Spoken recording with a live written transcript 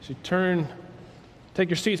So take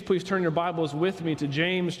your seats, please turn your Bibles with me to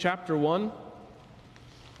James chapter 1.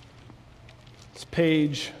 It's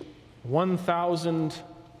page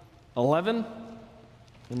 1011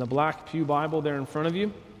 in the Black Pew Bible there in front of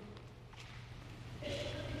you.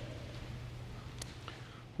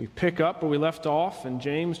 We pick up where we left off in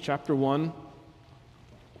James chapter 1,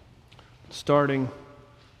 starting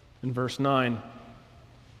in verse 9.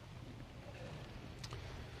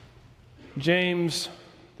 James,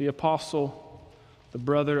 the apostle, the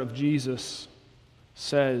brother of Jesus,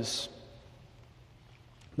 says,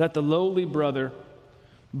 "Let the lowly brother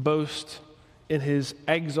boast in his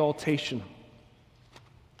exaltation,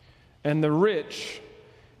 and the rich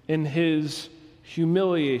in his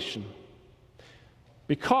humiliation,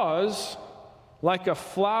 because, like a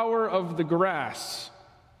flower of the grass,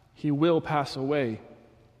 he will pass away.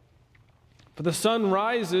 For the sun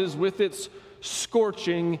rises with its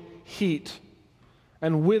scorching heat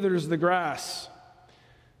and withers the grass.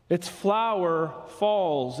 Its flower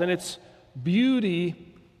falls, and its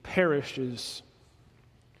beauty perishes.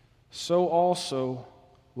 So also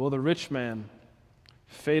will the rich man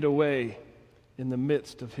fade away in the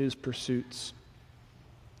midst of his pursuits."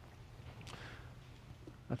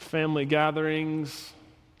 At family gatherings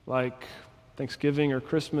like Thanksgiving or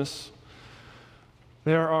Christmas,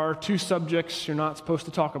 there are two subjects you're not supposed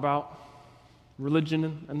to talk about: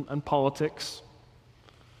 religion and politics.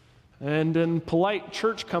 And in polite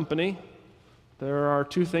church company, there are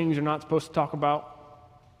two things you're not supposed to talk about: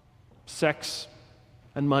 sex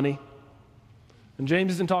and money. And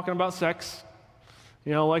James isn't talking about sex.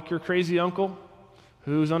 Like your crazy uncle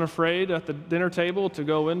who's unafraid at the dinner table to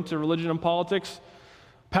go into religion and politics,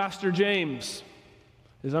 Pastor James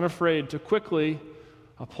is unafraid to quickly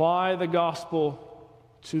apply the gospel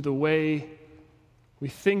to the way we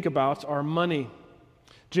think about our money.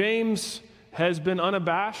 James has been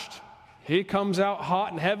unabashed. He comes out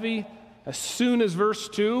hot and heavy as soon as verse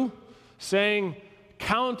 2, saying,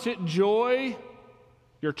 "Count it joy,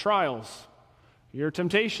 your trials, your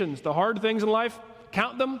temptations, the hard things in life,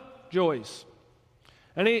 count them joys."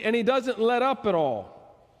 And he doesn't let up at all.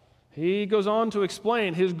 He goes on to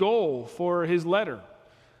explain his goal for his letter.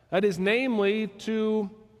 That is namely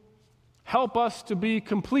to help us to be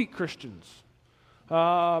complete Christians,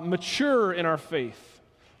 mature in our faith,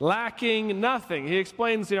 lacking nothing. He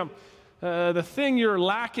explains, the thing you're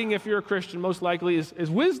lacking if you're a Christian most likely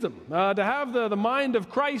is wisdom, to have the mind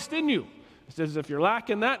of Christ in you. He says if you're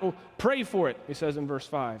lacking that, well, pray for it, he says in verse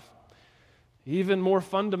 5. Even more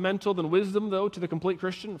fundamental than wisdom, though, to the complete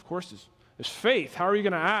Christian, of course, is faith. How are you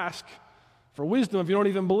going to ask for wisdom if you don't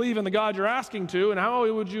even believe in the God you're asking to? And how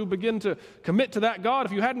would you begin to commit to that God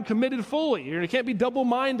if you hadn't committed fully? You can't be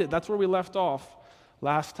double-minded. That's where we left off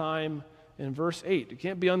last time in verse 8. You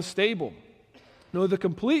can't be unstable. No, the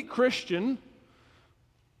complete Christian,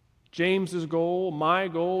 James's goal, my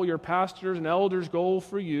goal, your pastor's and elder's goal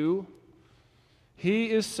for you,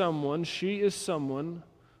 she is someone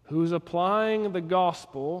who's applying the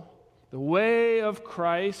gospel, the way of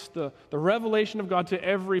Christ, the revelation of God to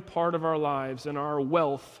every part of our lives, and our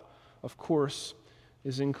wealth, of course,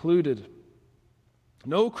 is included.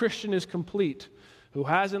 No Christian is complete who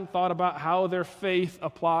hasn't thought about how their faith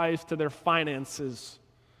applies to their finances.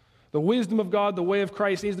 The wisdom of God, the way of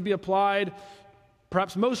Christ, needs to be applied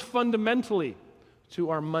perhaps most fundamentally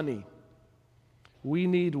to our money. We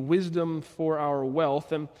need wisdom for our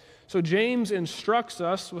wealth. And so James instructs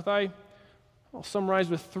us I'll summarize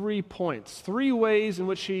with 3 points, 3 ways in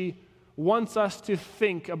which he wants us to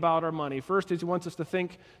think about our money. First is he wants us to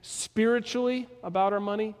think spiritually about our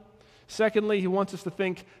money. Secondly, he wants us to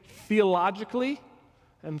think theologically.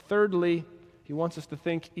 And thirdly, he wants us to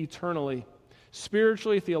think eternally.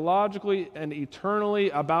 Spiritually, theologically, and eternally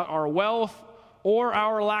about our wealth or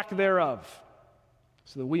our lack thereof,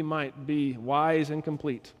 so that we might be wise and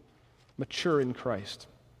complete, mature in Christ.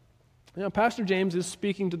 Pastor James is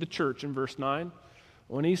speaking to the church in verse 9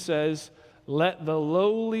 when he says, "Let the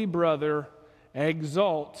lowly brother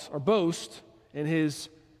exalt or boast in his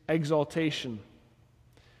exaltation."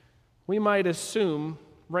 We might assume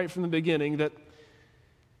right from the beginning that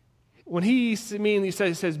when he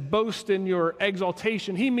says boast in your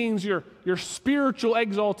exaltation, he means your spiritual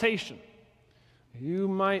exaltation. You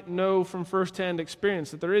might know from firsthand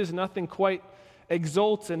experience that there is nothing quite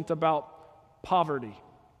exultant about poverty.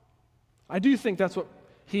 I do think that's what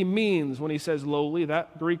he means when he says lowly.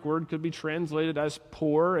 That Greek word could be translated as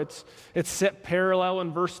poor. It's set parallel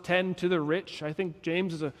in verse 10 to the rich. I think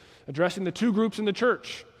James is addressing the two groups in the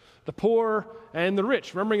church, the poor and the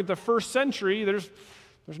rich. Remembering at the first century, there's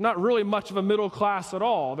not really much of a middle class at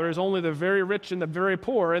all. There is only the very rich and the very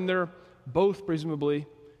poor, and they're both presumably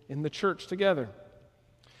in the church together.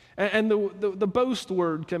 And the boast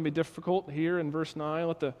word can be difficult here in verse 9.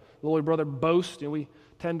 Let the lowly brother boast. We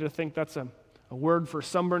tend to think that's a word for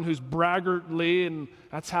someone who's braggartly, and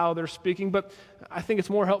that's how they're speaking. But I think it's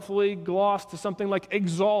more helpfully glossed to something like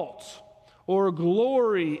exalt or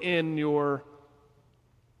glory in your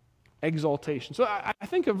exaltation. So I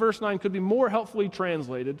think of verse 9 could be more helpfully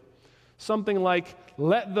translated something like,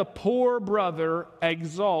 let the poor brother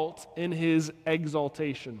exalt in his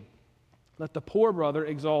exaltation. Let the poor brother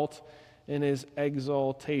exalt in his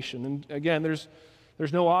exaltation. And again, there's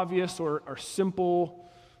no obvious or simple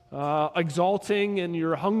exalting in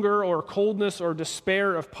your hunger or coldness or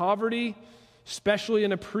despair of poverty, especially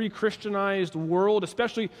in a pre-Christianized world,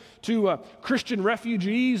 especially to Christian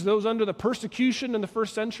refugees, those under the persecution in the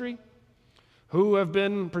first century, who have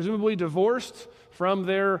been presumably divorced from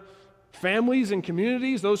their families and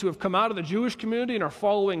communities, those who have come out of the Jewish community and are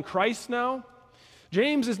following Christ now.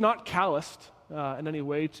 James is not calloused in any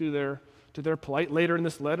way to their plight. Later in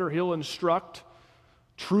this letter, he'll instruct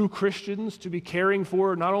true Christians to be caring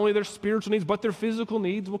for not only their spiritual needs, but their physical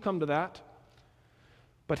needs. We'll come to that.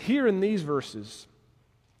 But here in these verses,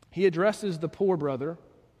 he addresses the poor brother,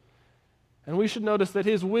 and we should notice that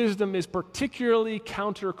his wisdom is particularly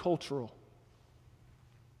countercultural.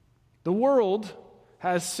 The world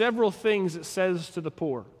has several things it says to the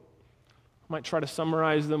poor. I might try to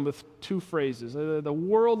summarize them with two phrases. The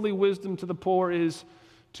worldly wisdom to the poor is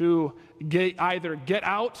to either get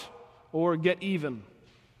out or get even.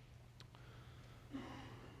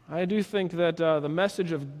 I do think that the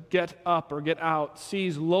message of get up or get out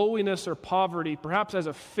sees lowliness or poverty perhaps as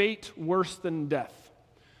a fate worse than death.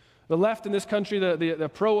 The left in this country, the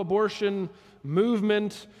pro-abortion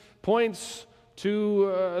movement, points to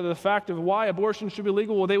the fact of why abortion should be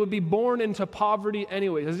legal. Well, they would be born into poverty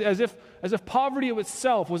anyway, as if poverty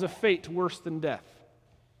itself was a fate worse than death,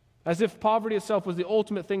 as if poverty itself was the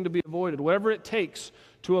ultimate thing to be avoided, whatever it takes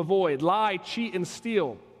to avoid, lie, cheat, and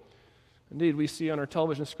steal. Indeed, we see on our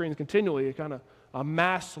television screens continually a kind of a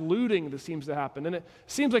mass looting that seems to happen, and it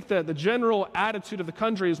seems like the general attitude of the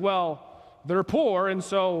country is, well, they're poor, and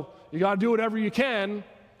so you got to do whatever you can,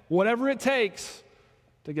 whatever it takes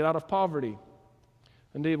to get out of poverty.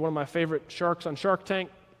 Indeed, one of my favorite sharks on Shark Tank,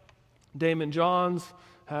 Damon Johns,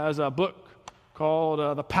 has a book called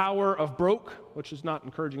The Power of Broke, which is not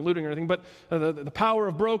encouraging looting or anything, but the power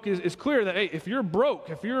of broke is clear that, hey, if you're broke,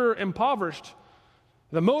 if you're impoverished,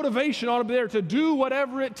 the motivation ought to be there to do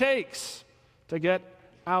whatever it takes to get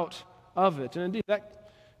out of it. And indeed,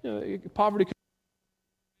 that poverty could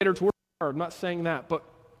be better to work hard. I'm not saying that, but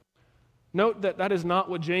note that is not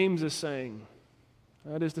what James is saying.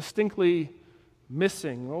 That is distinctly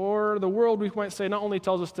missing. Or the world, we might say, not only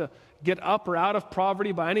tells us to get up or out of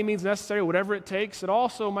poverty by any means necessary, whatever it takes, it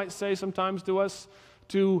also might say sometimes to us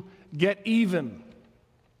to get even.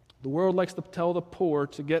 The world likes to tell the poor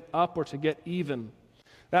to get up or to get even.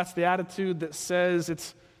 That's the attitude that says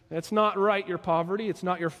it's not right, your poverty, it's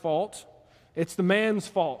not your fault, it's the man's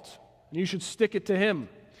fault, and you should stick it to him.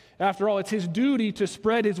 After all, it's his duty to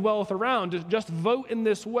spread his wealth around. Just vote in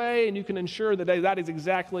this way, and you can ensure that is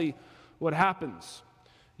exactly what happens.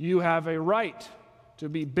 You have a right to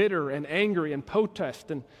be bitter and angry and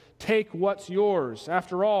protest and take what's yours.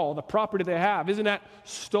 After all, the property they have, isn't that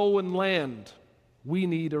stolen land? We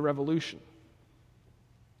need a revolution.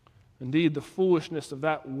 Indeed, the foolishness of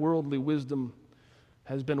that worldly wisdom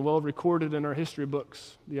has been well recorded in our history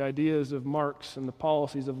books. The ideas of Marx and the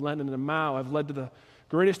policies of Lenin and Mao have led to the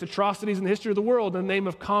greatest atrocities in the history of the world in the name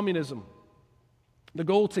of communism. The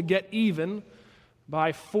goal to get even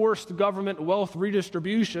by forced government wealth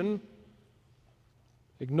redistribution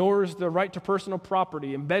ignores the right to personal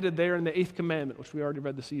property embedded there in the 8th commandment, which we already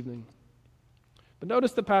read this evening. But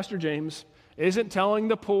notice that Pastor James isn't telling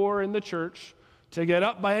the poor in the church to get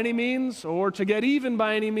up by any means or to get even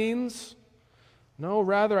by any means. No,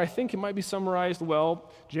 rather, I think it might be summarized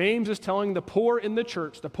well. James is telling the poor in the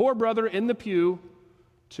church, the poor brother in the pew,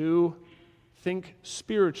 to think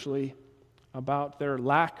spiritually about their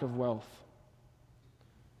lack of wealth.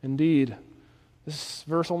 Indeed, this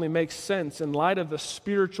verse only makes sense in light of the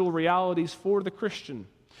spiritual realities for the Christian.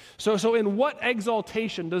 So in what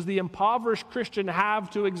exaltation does the impoverished Christian have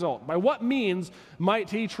to exalt? By what means might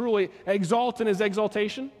he truly exalt in his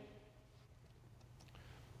exaltation?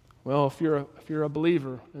 Well, if you're a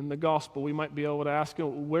believer in the gospel, we might be able to ask,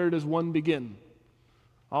 where does one begin?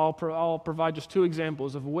 I'll provide just two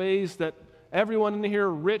examples of ways that everyone in here,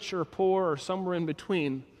 rich or poor or somewhere in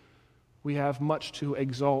between, we have much to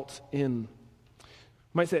exalt in.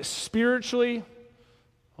 You might say spiritually,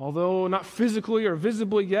 Although not physically or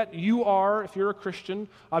visibly yet, you are, if you're a Christian,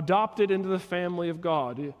 adopted into the family of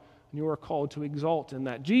God. And you are called to exalt in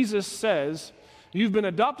that. Jesus says, you've been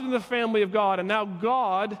adopted into the family of God, and now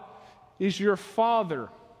God is your Father.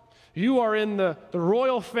 You are in the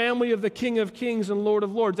royal family of the King of Kings and Lord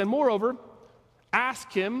of Lords. And moreover,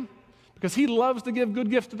 ask Him, because He loves to give good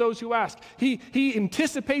gifts to those who ask. He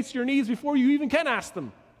anticipates your needs before you even can ask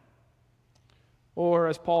them. Or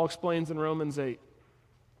as Paul explains in Romans 8,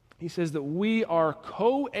 he says that we are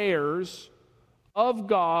co-heirs of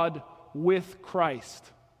God with Christ.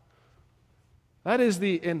 That is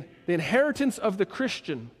the inheritance of the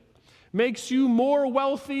Christian. Makes you more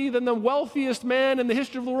wealthy than the wealthiest man in the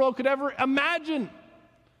history of the world could ever imagine.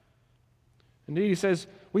 Indeed, he says,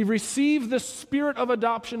 we've received the Spirit of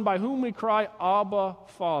adoption by whom we cry, Abba,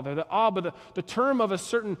 Father. The Abba, the term of a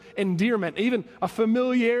certain endearment, even a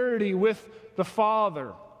familiarity with the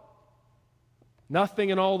Father. Nothing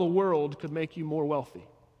in all the world could make you more wealthy.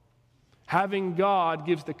 Having God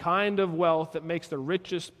gives the kind of wealth that makes the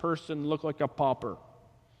richest person look like a pauper.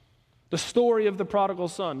 The story of the prodigal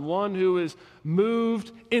son, one who is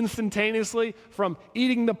moved instantaneously from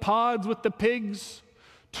eating the pods with the pigs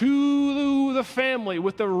to the family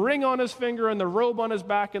with the ring on his finger and the robe on his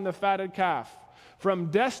back and the fatted calf. From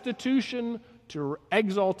destitution to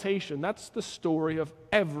exaltation. That's the story of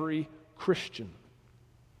every Christian.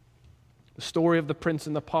 The story of the prince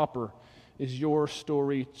and the pauper is your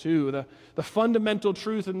story too. The fundamental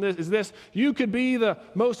truth in this is this: you could be the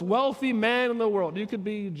most wealthy man in the world. You could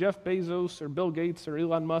be Jeff Bezos or Bill Gates or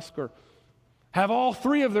Elon Musk or have all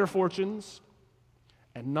three of their fortunes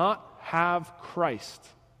and not have Christ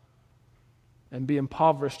and be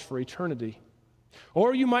impoverished for eternity.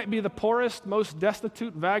 Or you might be the poorest, most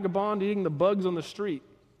destitute vagabond eating the bugs on the street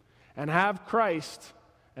and have Christ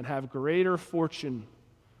and have greater fortune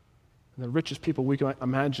than the richest people we can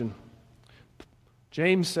imagine.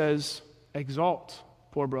 James says, exalt,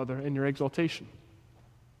 poor brother, in your exaltation.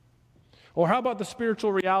 Or how about the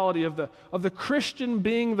spiritual reality of the Christian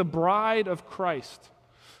being the bride of Christ?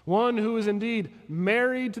 One who is indeed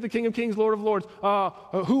married to the King of Kings, Lord of Lords,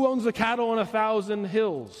 who owns the cattle on 1,000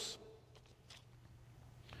 hills.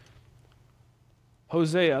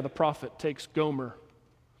 Hosea, the prophet, takes Gomer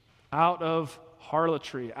out of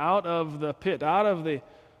harlotry, out of the pit, out of the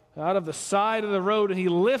side of the road, and he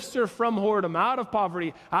lifts her from whoredom, out of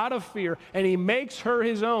poverty, out of fear, and he makes her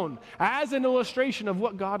his own as an illustration of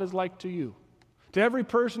what God is like to you. To every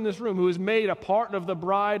person in this room who is made a part of the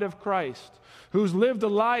bride of Christ, who's lived a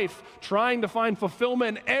life trying to find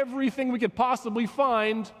fulfillment in everything we could possibly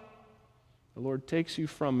find, the Lord takes you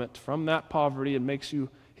from it, from that poverty, and makes you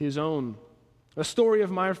his own. The story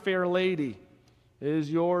of My Fair Lady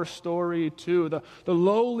is your story too. The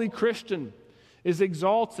lowly Christian is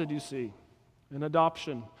exalted, you see, in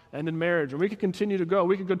adoption and in marriage. And we could continue to go.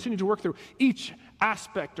 We could continue to work through each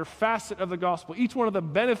aspect or facet of the gospel, each one of the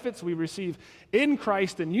benefits we receive in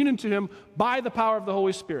Christ and union to Him by the power of the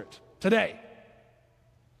Holy Spirit today.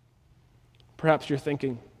 Perhaps you're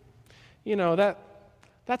thinking, that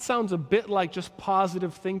sounds a bit like just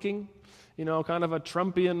positive thinking, kind of a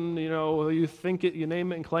Trumpian, you think it, you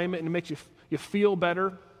name it and claim it, and it makes you feel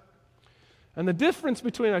better. And the difference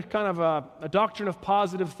between a kind of a doctrine of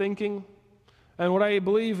positive thinking and what I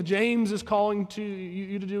believe James is calling to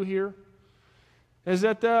you to do here is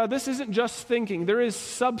that this isn't just thinking. There is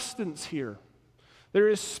substance here. There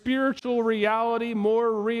is spiritual reality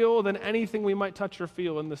more real than anything we might touch or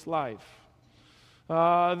feel in this life.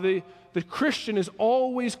 The Christian is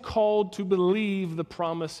always called to believe the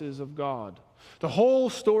promises of God. The whole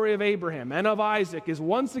story of Abraham and of Isaac is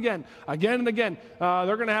once again and again,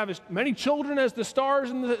 they're going to have as many children as the stars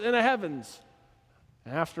in the heavens.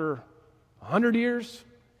 And after 100 years,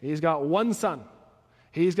 he's got one son.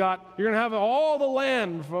 You're going to have all the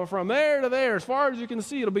land from there to there, as far as you can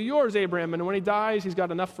see. It'll be yours, Abraham. And when he dies, he's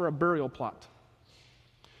got enough for a burial plot.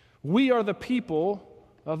 We are the people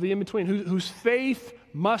of the in-between, whose faith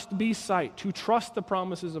must be sight, to trust the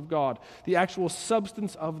promises of God, the actual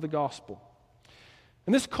substance of the gospel.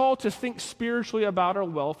 And this call to think spiritually about our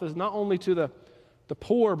wealth is not only to the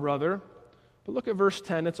poor brother, but look at verse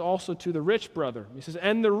 10, it's also to the rich brother. He says,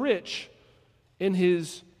 and the rich in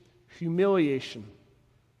his humiliation.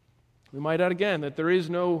 We might add again that there is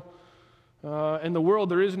no, in the world,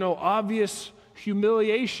 there is no obvious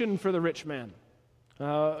humiliation for the rich man.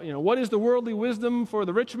 What is the worldly wisdom for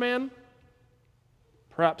the rich man?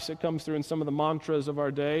 Perhaps it comes through in some of the mantras of our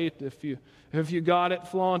day. If you got it,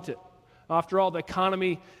 flaunt it. After all, the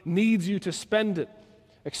economy needs you to spend it.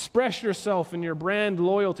 Express yourself in your brand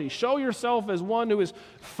loyalty. Show yourself as one who is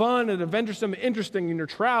fun and adventuresome and interesting in your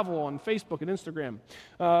travel on Facebook and Instagram.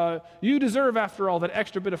 You deserve, after all, that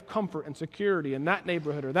extra bit of comfort and security in that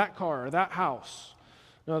neighborhood or that car or that house.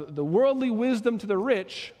 Now, the worldly wisdom to the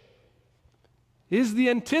rich is the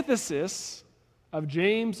antithesis of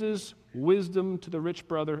James's wisdom to the rich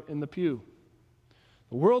brother in the pew.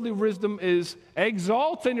 The worldly wisdom is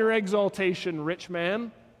exalt in your exaltation, rich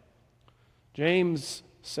man. James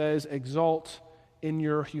says exalt in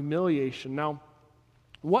your humiliation. Now,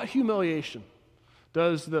 what humiliation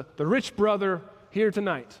does the rich brother here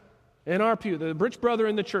tonight in our pew, the rich brother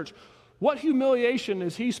in the church, what humiliation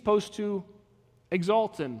is he supposed to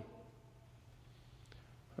exalt in?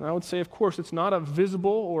 And I would say, of course, it's not a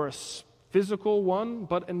visible or a physical one,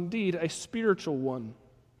 but indeed a spiritual one.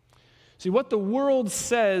 See, what the world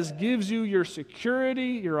says gives you your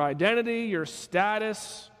security, your identity, your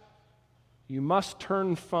status. You must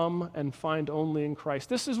turn from and find only in Christ.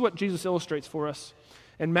 This is what Jesus illustrates for us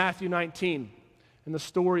in Matthew 19, in the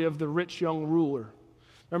story of the rich young ruler.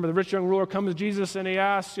 Remember, the rich young ruler comes to Jesus and he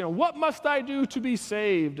asks, what must I do to be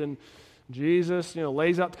saved? And Jesus,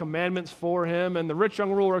 lays out the commandments for him. And the rich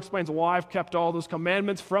young ruler explains, well, I've kept all those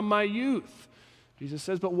commandments from my youth. Jesus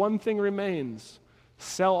says, but one thing remains.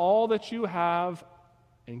 Sell all that you have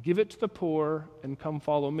and give it to the poor and come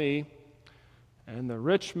follow me. And the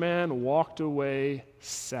rich man walked away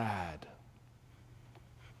sad.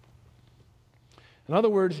 In other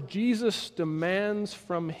words, Jesus demands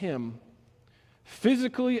from him,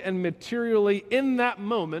 physically and materially in that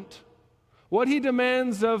moment, what he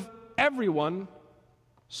demands of everyone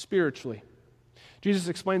spiritually. Jesus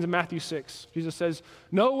explains in Matthew 6, Jesus says,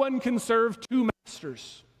 no one can serve two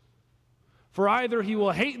masters. For either he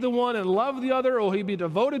will hate the one and love the other, or he'll be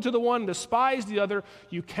devoted to the one and despise the other.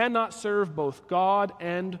 You cannot serve both God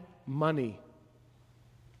and money.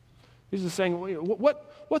 Jesus is saying,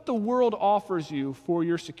 what the world offers you for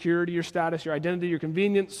your security, your status, your identity, your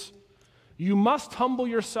convenience, you must humble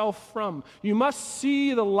yourself from. You must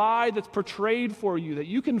see the lie that's portrayed for you, that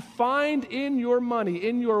you can find in your money,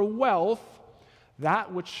 in your wealth,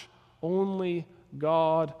 that which only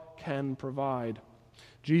God can provide.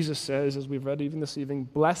 Jesus says, as we've read even this evening,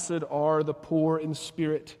 blessed are the poor in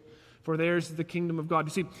spirit, for theirs is the kingdom of God.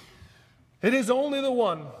 You see, it is only the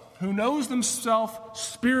one who knows themselves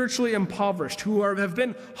spiritually impoverished, who have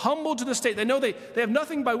been humbled to the state. They know they have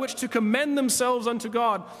nothing by which to commend themselves unto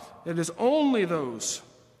God. It is only those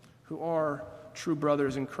who are true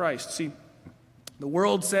brothers in Christ. See, the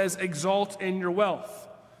world says, exalt in your wealth.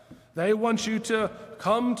 They want you to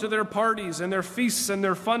come to their parties and their feasts and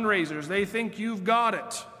their fundraisers. They think you've got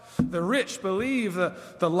it. The rich believe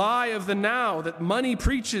the lie of the now that money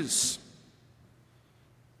preaches.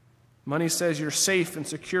 Money says you're safe and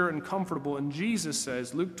secure and comfortable. And Jesus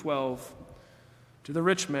says, Luke 12, to the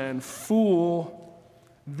rich man, fool,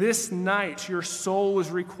 this night your soul is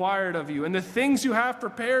required of you. And the things you have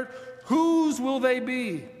prepared, whose will they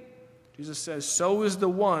be? Jesus says, so is the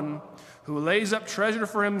one who lays up treasure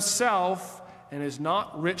for himself and is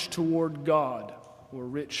not rich toward God, or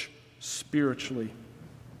rich spiritually.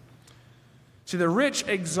 See, the rich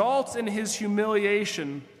exalts in his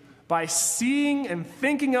humiliation by seeing and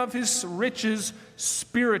thinking of his riches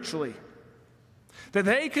spiritually. That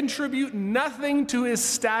they contribute nothing to his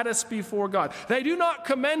status before God. They do not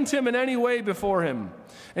commend him in any way before him.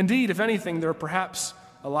 Indeed, if anything, they're perhaps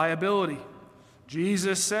a liability.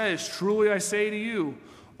 Jesus says, truly I say to you,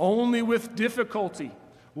 only with difficulty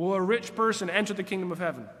will a rich person enter the kingdom of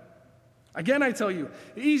heaven. Again, I tell you,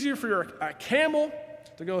 easier for a camel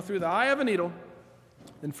to go through the eye of a needle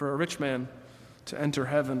than for a rich man to enter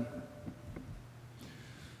heaven.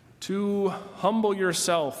 To humble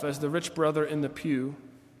yourself as the rich brother in the pew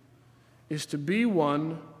is to be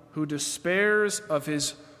one who despairs of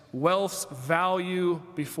his wealth's value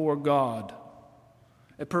before God.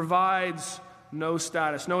 It provides no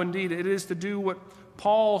status. No, indeed, it is to do what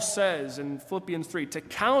Paul says in Philippians 3, to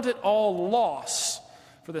count it all loss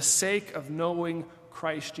for the sake of knowing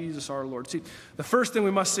Christ Jesus our Lord. See, the first thing we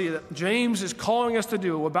must see that James is calling us to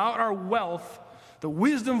do about our wealth, the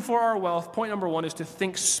wisdom for our wealth, point number one, is to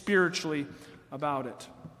think spiritually about it.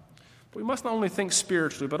 But we must not only think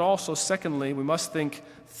spiritually, but also, secondly, we must think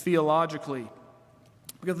theologically.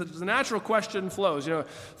 Because the natural question flows,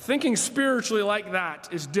 thinking spiritually like that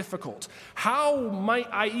is difficult. How might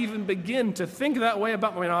I even begin to think that way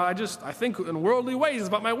about I think in worldly ways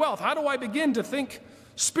about my wealth. How do I begin to think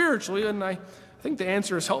spiritually? And I think the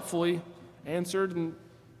answer is helpfully answered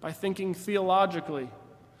by thinking theologically,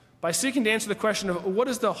 by seeking to answer the question of what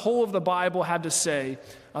does the whole of the Bible have to say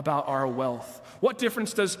about our wealth? What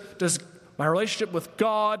difference does my relationship with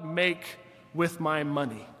God make with my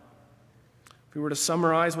money? If we were to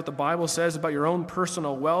summarize what the Bible says about your own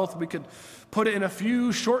personal wealth, we could put it in a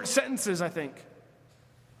few short sentences, I think.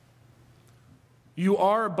 You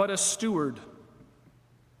are but a steward.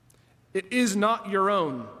 It is not your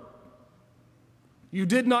own. You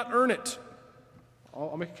did not earn it.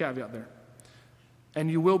 I'll make a caveat there. And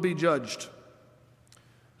you will be judged.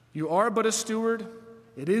 You are but a steward.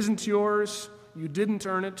 It isn't yours. You didn't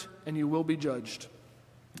earn it, and you will be judged.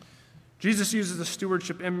 Jesus uses the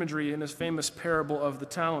stewardship imagery in his famous parable of the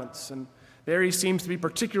talents. And there he seems to be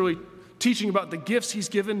particularly teaching about the gifts he's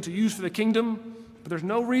given to use for the kingdom. But there's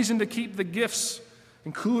no reason to keep the gifts,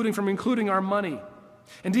 including our money.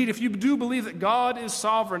 Indeed, if you do believe that God is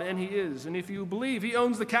sovereign, and he is, and if you believe he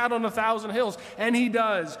owns the cattle on 1,000 hills, and he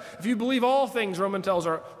does, if you believe all things, Romans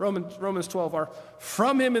 12, are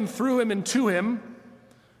from him and through him and to him,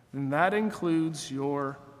 then that includes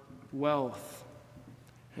your wealth.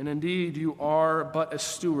 And indeed, you are but a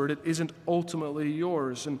steward. It isn't ultimately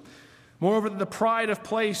yours. And moreover, the pride of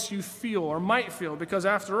place you feel or might feel, because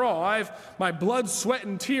after all, my blood, sweat,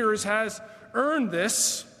 and tears has earned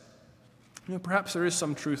this. Perhaps there is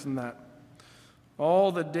some truth in that.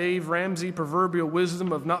 All the Dave Ramsey proverbial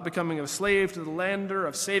wisdom of not becoming a slave to the lender,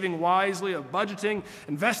 of saving wisely, of budgeting,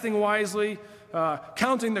 investing wisely,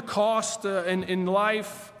 counting the cost in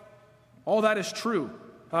life, all that is true.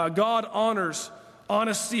 God honors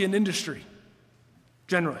honesty in industry,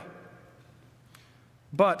 generally.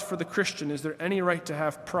 But for the Christian, is there any right to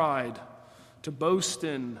have pride, to boast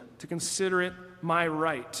in, to consider it my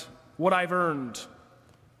right, what I've earned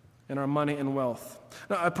in our money and wealth?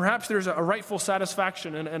 Now, perhaps there's a rightful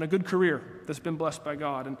satisfaction and a good career that's been blessed by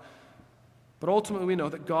God. But ultimately we know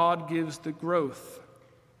that God gives the growth.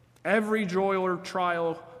 Every joy or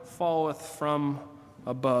trial falleth from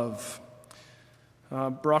above.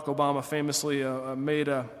 Barack Obama famously made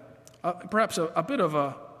perhaps a bit of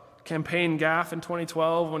a campaign gaffe in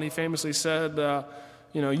 2012 when he famously said,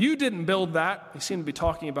 you didn't build that. He seemed to be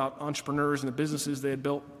talking about entrepreneurs and the businesses they had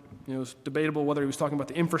built. It was debatable whether he was talking about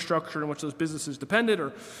the infrastructure in which those businesses depended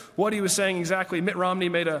or what he was saying exactly. Mitt Romney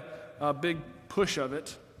made a big push of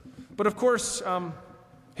it. But of course,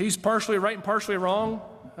 he's partially right and partially wrong.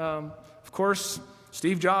 Of course,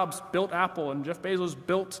 Steve Jobs built Apple and Jeff Bezos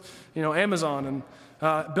built Amazon.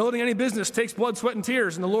 And building any business takes blood, sweat, and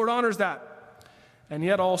tears, and the Lord honors that. And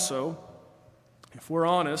yet also, if we're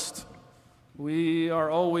honest, we are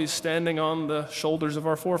always standing on the shoulders of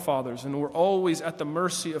our forefathers, and we're always at the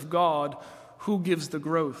mercy of God who gives the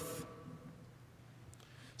growth.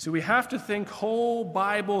 So we have to think whole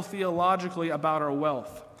Bible theologically about our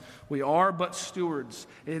wealth. We are but stewards.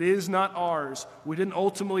 It is not ours. We didn't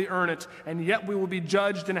ultimately earn it, and yet we will be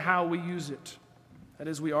judged in how we use it. That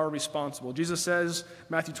is, we are responsible. Jesus says,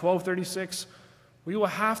 Matthew 12:36, we will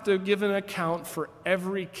have to give an account for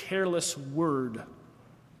every careless word.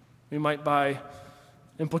 We might, by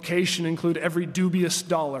implication, include every dubious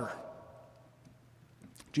dollar.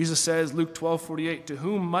 Jesus says, Luke 12:48, to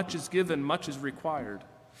whom much is given, much is required.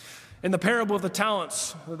 In the parable of the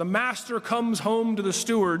talents, the master comes home to the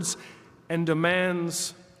stewards and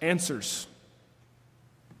demands answers.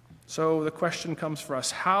 So the question comes for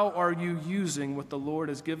us, how are you using what the Lord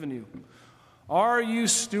has given you? Are you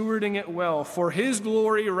stewarding it well for his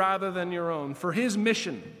glory rather than your own, for his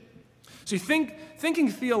mission? See, thinking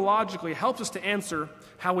theologically helps us to answer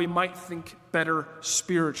how we might think better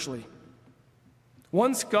spiritually.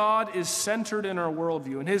 Once God is centered in our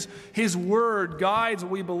worldview and his word guides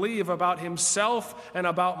what we believe about himself and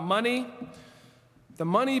about money, the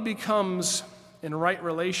money becomes in right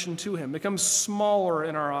relation to him, becomes smaller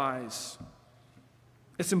in our eyes.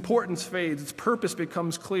 Its importance fades, its purpose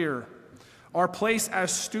becomes clear. Our place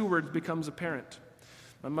as stewards becomes apparent.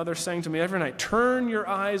 My mother sang to me every night, turn your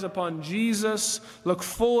eyes upon Jesus, look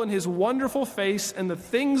full in his wonderful face, and the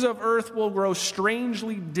things of earth will grow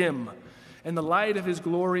strangely dim in the light of his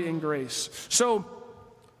glory and grace. So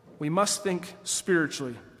we must think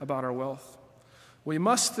spiritually about our wealth. We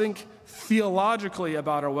must think theologically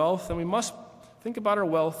about our wealth, and we must think about our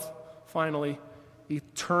wealth, finally,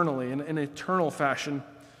 eternally, in an eternal fashion.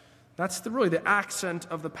 That's really the accent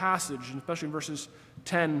of the passage, especially in verses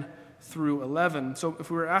 10 through 11. So if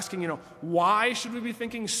we were asking, why should we be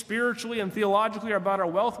thinking spiritually and theologically about our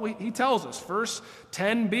wealth? Well, he tells us, verse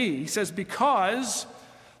 10b, he says, because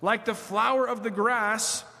like the flower of the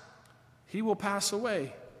grass, he will pass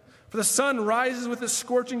away. For the sun rises with its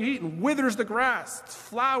scorching heat and withers the grass. Its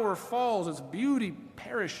flower falls, its beauty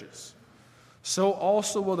perishes. So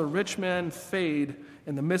also will the rich man fade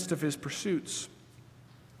in the midst of his pursuits.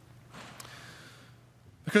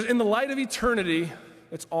 Because in the light of eternity,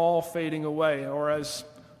 it's all fading away. Or as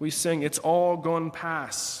we sing, it's all gone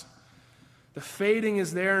past. The fading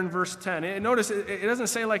is there in verse 10. And notice it doesn't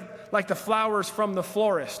say like the flowers from the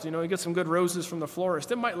florist. You get some good roses from the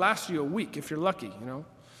florist. It might last you a week if you're lucky,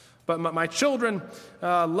 But my children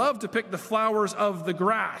love to pick the flowers of the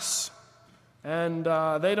grass. And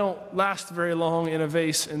they don't last very long in a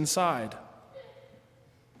vase inside.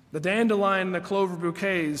 The dandelion and the clover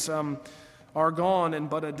bouquets are gone in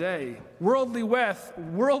but a day. Worldly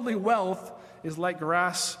wealth is like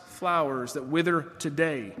grass flowers that wither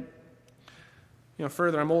today.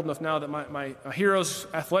 Further, I'm old enough now that my heroes,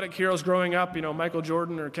 athletic heroes growing up, Michael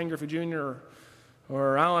Jordan or Ken Griffey Jr.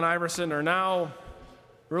 or Allen Iverson, are now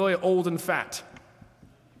really old and fat.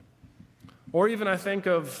 Or even I think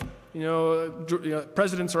of,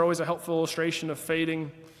 presidents are always a helpful illustration of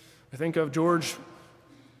fading. I think of George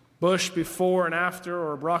Bush before and after,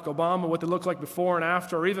 or Barack Obama, what they look like before and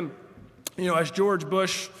after, or even, as George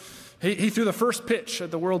Bush, he threw the first pitch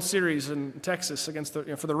at the World Series in Texas against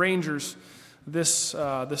for the Rangers. This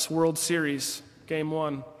World Series, Game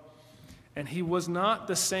 1. And he was not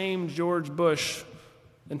the same George Bush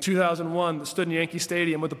in 2001 that stood in Yankee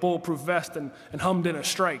Stadium with a bulletproof vest and hummed in a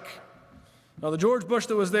strike. Now, the George Bush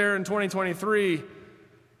that was there in 2023,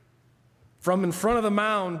 from in front of the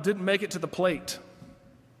mound, didn't make it to the plate.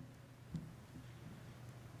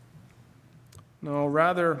 No,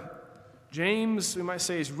 rather, James, we might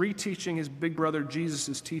say, is reteaching his big brother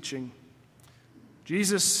Jesus' teaching.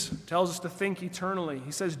 Jesus tells us to think eternally.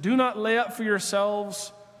 He says, do not lay up for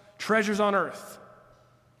yourselves treasures on earth,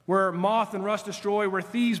 where moth and rust destroy, where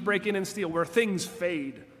thieves break in and steal, where things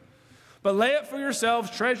fade. But lay up for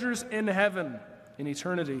yourselves treasures in heaven, in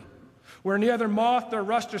eternity, where neither moth nor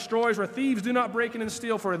rust destroys, where thieves do not break in and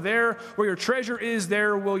steal, for there where your treasure is,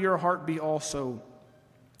 there will your heart be also.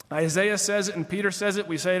 Isaiah says it and Peter says it.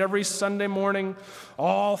 We say it every Sunday morning.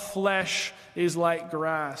 All flesh is like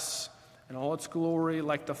grass, and all its glory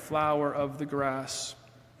like the flower of the grass.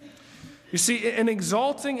 You see, in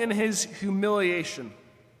exalting in his humiliation,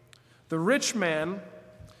 the rich man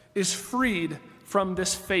is freed from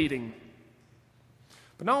this fading.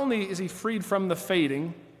 But not only is he freed from the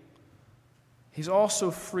fading, he's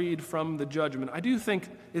also freed from the judgment. I do think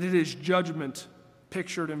it is judgment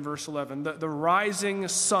pictured in verse 11. The rising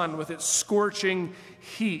sun with its scorching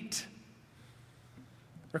heat.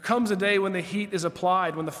 There comes a day when the heat is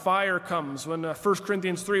applied, when the fire comes, when 1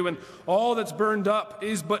 Corinthians 3, when all that's burned up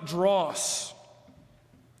is but dross.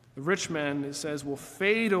 The rich man, it says, will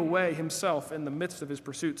fade away himself in the midst of his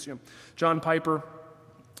pursuits. John Piper,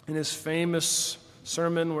 in his famous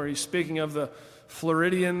sermon where he's speaking of the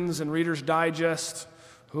Floridians and Reader's Digest,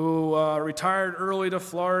 who retired early to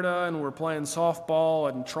Florida and were playing softball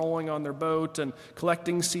and trolling on their boat and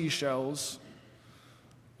collecting seashells.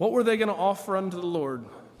 What were they going to offer unto the Lord?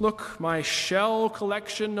 Look, my shell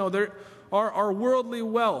collection. No, our worldly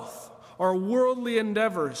wealth, our worldly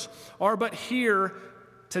endeavors are but here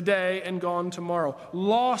today and gone tomorrow.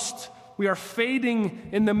 Lost, we are fading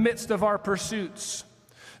in the midst of our pursuits.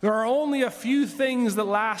 There are only a few things that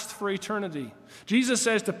last for eternity. Jesus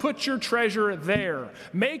says to put your treasure there.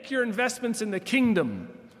 Make your investments in the kingdom.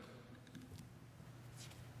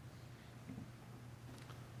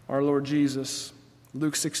 Our Lord Jesus,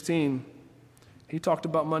 Luke 16, he talked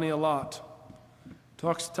about money a lot.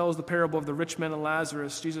 Tells the parable of the rich man and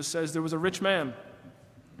Lazarus. Jesus says there was a rich man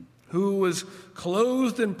who was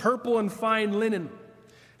clothed in purple and fine linen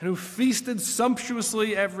and who feasted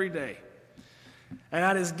sumptuously every day. And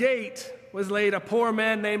at his gate was laid a poor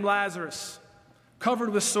man named Lazarus, covered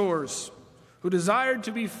with sores, who desired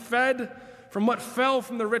to be fed from what fell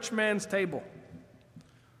from the rich man's table.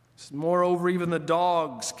 Moreover, even the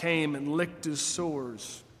dogs came and licked his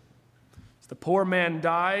sores. So the poor man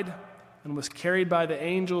died and was carried by the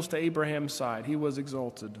angels to Abraham's side. He was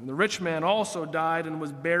exalted. And the rich man also died and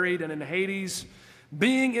was buried, and in Hades,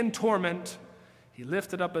 being in torment, he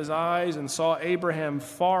lifted up his eyes and saw Abraham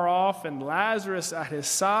far off and Lazarus at his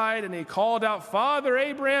side, and he called out, Father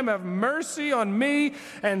Abraham, have mercy on me,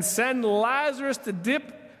 and send Lazarus to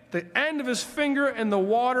dip the end of his finger in the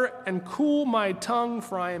water and cool my tongue,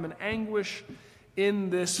 for I am in anguish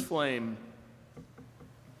in this flame.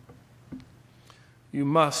 You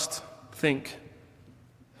must think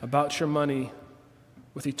about your money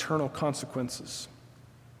with eternal consequences.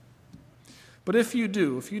 But if you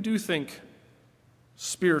do think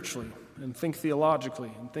spiritually and think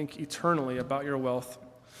theologically and think eternally about your wealth,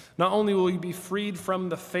 not only will you be freed from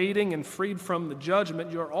the fading and freed from the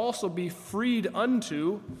judgment, you'll also be freed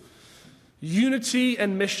unto unity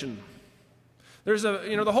and mission.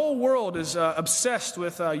 The whole world is obsessed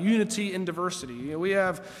with unity in diversity. We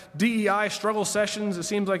have DEI struggle sessions, it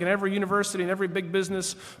seems like in every university and every big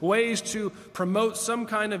business, ways to promote some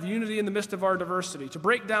kind of unity in the midst of our diversity, to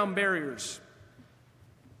break down barriers.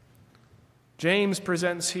 James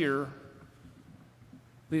presents here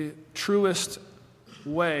the truest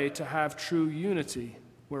way to have true unity,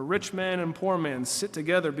 where rich man and poor man sit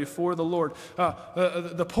together before the Lord.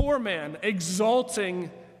 The poor man exalting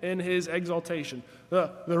in his exaltation.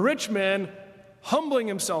 The rich man humbling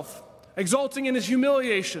himself, exalting in his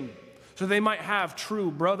humiliation, so they might have true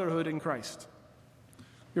brotherhood in Christ.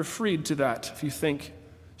 You're freed to that if you think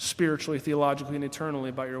spiritually, theologically, and eternally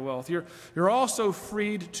about your wealth. You're also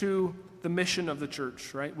freed to the mission of the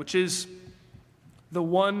church, right? Which is the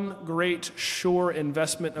one great sure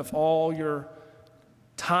investment of all your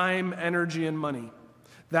time, energy, and money.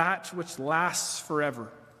 That which lasts forever.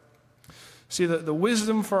 See, the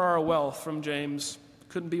wisdom for our wealth from James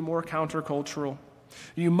couldn't be more countercultural.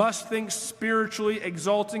 You must think spiritually,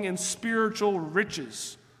 exalting in spiritual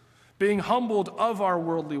riches, being humbled of our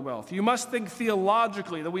worldly wealth. You must think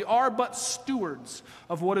theologically that we are but stewards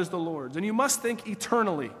of what is the Lord's. And you must think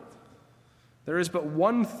eternally. There is but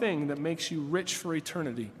one thing that makes you rich for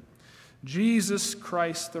eternity: Jesus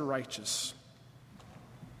Christ the righteous.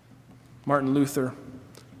 Martin Luther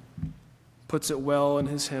puts it well in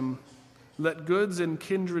his hymn, "Let goods and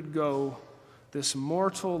kindred go, this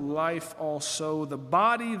mortal life also. The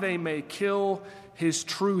body they may kill, his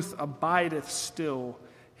truth abideth still.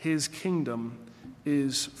 His kingdom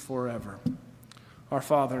is forever." Our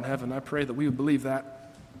Father in heaven, I pray that we would believe that.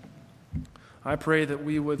 I pray that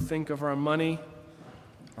we would think of our money,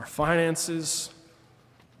 our finances,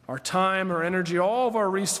 our time, our energy, all of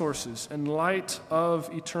our resources in light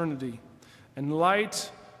of eternity, in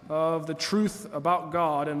light of the truth about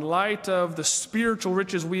God, in light of the spiritual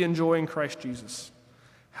riches we enjoy in Christ Jesus.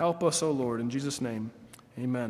 Help us, O Lord, in Jesus' name, amen.